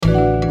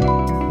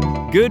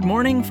Good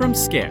morning from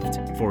Skift.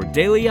 For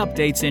daily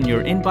updates in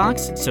your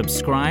inbox,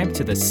 subscribe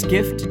to the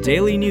Skift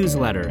Daily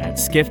newsletter at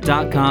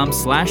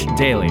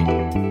skift.com/daily.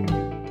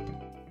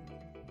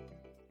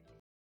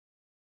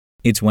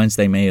 It's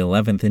Wednesday, May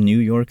 11th in New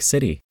York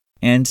City.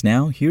 And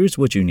now, here's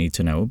what you need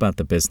to know about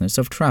the business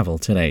of travel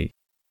today.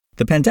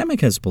 The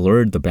pandemic has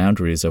blurred the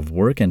boundaries of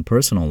work and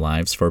personal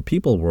lives for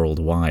people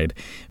worldwide,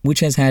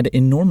 which has had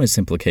enormous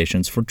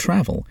implications for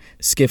travel.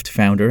 Skift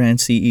founder and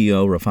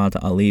CEO Rafat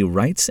Ali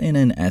writes in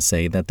an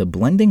essay that the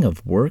blending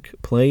of work,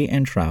 play,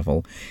 and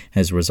travel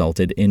has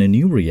resulted in a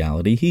new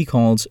reality he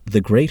calls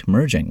the Great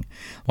Merging.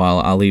 While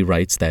Ali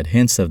writes that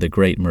hints of the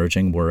Great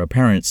Merging were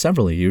apparent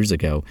several years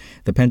ago,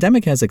 the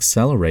pandemic has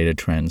accelerated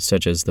trends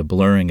such as the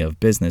blurring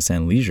of business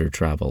and leisure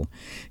travel.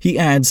 He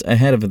adds,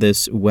 ahead of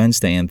this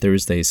Wednesday and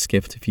Thursday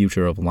Skift Future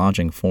of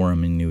Lodging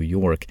Forum in New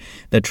York,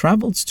 that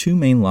travel's two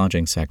main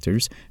lodging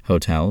sectors,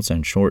 hotels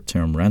and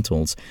short-term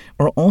rentals,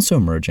 are also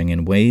merging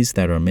in ways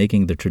that are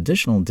making the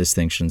traditional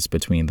distinctions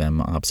between them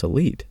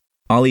obsolete.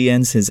 Ali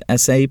ends his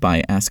essay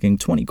by asking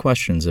 20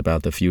 questions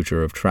about the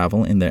future of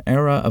travel in the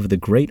era of the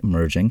Great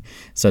Merging,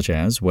 such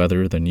as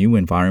whether the new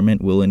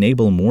environment will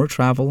enable more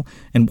travel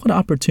and what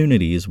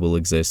opportunities will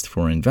exist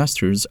for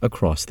investors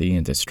across the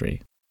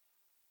industry.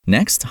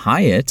 Next,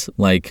 Hyatt,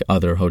 like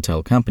other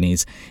hotel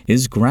companies,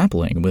 is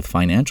grappling with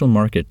financial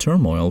market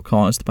turmoil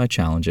caused by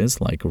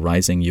challenges like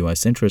rising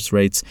U.S. interest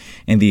rates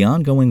and the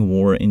ongoing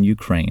war in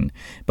Ukraine.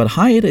 But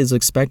Hyatt is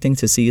expecting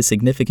to see a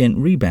significant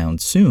rebound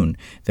soon,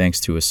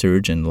 thanks to a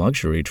surge in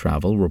luxury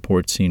travel,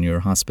 reports senior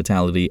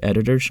hospitality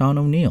editor Sean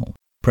O'Neill.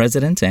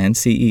 President and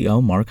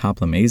CEO Mark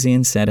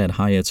Hoplamazian said at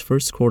Hyatt's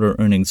first quarter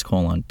earnings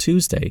call on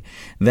Tuesday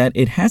that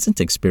it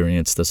hasn't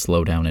experienced a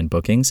slowdown in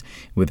bookings,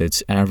 with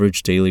its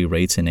average daily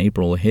rates in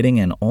April hitting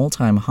an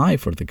all-time high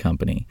for the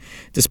company.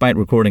 Despite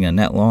recording a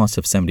net loss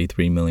of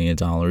 $73 million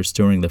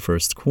during the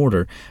first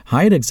quarter,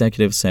 Hyatt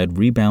executives said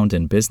rebound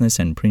in business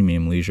and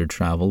premium leisure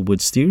travel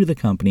would steer the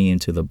company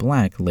into the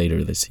black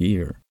later this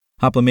year.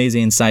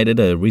 Hoplamazian cited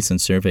a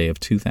recent survey of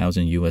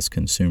 2,000 U.S.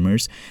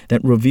 consumers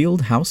that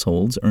revealed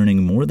households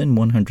earning more than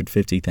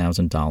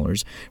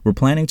 $150,000 were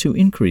planning to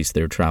increase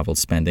their travel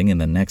spending in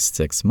the next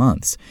 6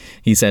 months.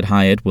 He said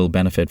Hyatt will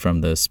benefit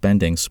from the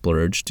spending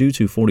splurge due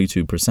to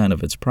 42%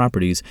 of its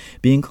properties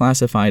being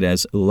classified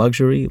as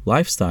luxury,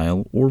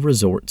 lifestyle, or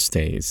resort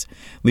stays.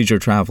 Leisure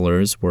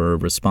travelers were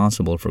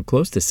responsible for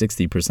close to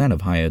 60%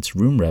 of Hyatt's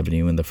room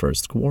revenue in the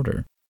first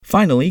quarter.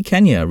 Finally,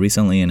 Kenya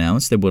recently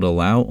announced it would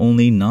allow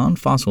only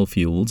non-fossil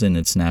fuels in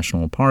its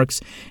national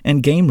parks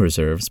and game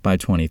reserves by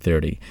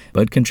 2030.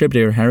 But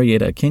contributor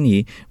Harriet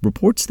Akinyi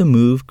reports the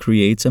move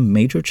creates a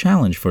major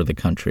challenge for the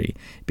country,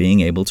 being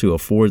able to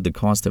afford the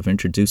cost of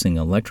introducing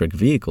electric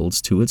vehicles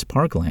to its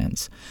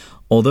parklands.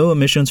 Although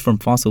emissions from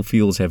fossil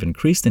fuels have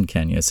increased in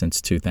Kenya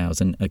since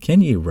 2000,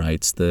 Akinyi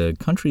writes the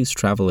country's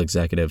travel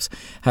executives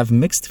have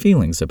mixed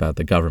feelings about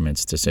the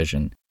government's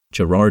decision.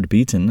 Gerard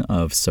Beaton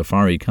of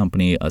safari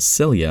company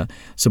Asilia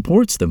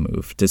supports the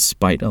move,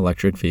 despite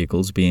electric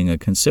vehicles being a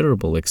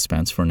considerable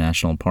expense for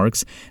national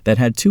parks that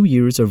had 2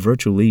 years of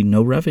virtually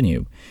no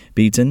revenue.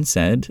 Beaton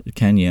said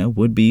Kenya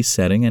would be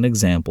setting an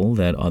example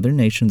that other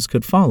nations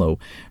could follow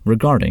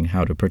regarding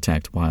how to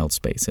protect wild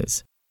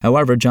spaces.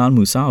 However, John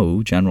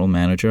Musau, general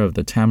manager of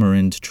the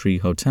Tamarind Tree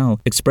Hotel,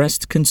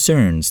 expressed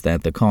concerns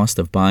that the cost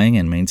of buying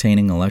and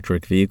maintaining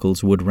electric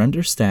vehicles would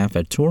render staff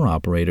at tour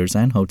operators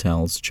and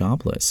hotels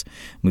jobless.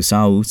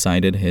 Musau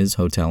cited his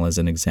hotel as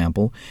an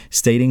example,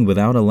 stating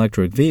without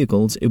electric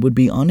vehicles, it would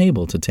be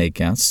unable to take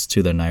guests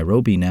to the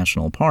Nairobi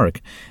National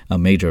Park, a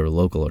major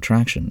local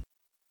attraction.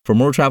 For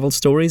more travel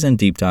stories and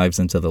deep dives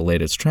into the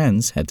latest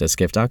trends, head to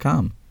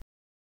skift.com.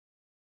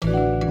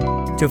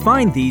 To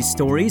find these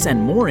stories and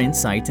more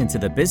insight into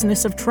the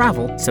business of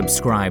travel,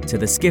 subscribe to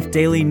the Skift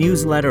Daily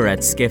newsletter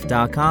at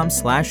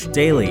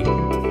skift.com/daily.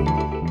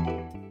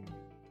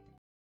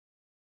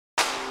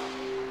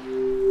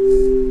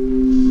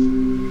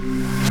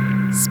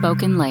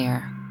 Spoken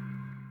Layer.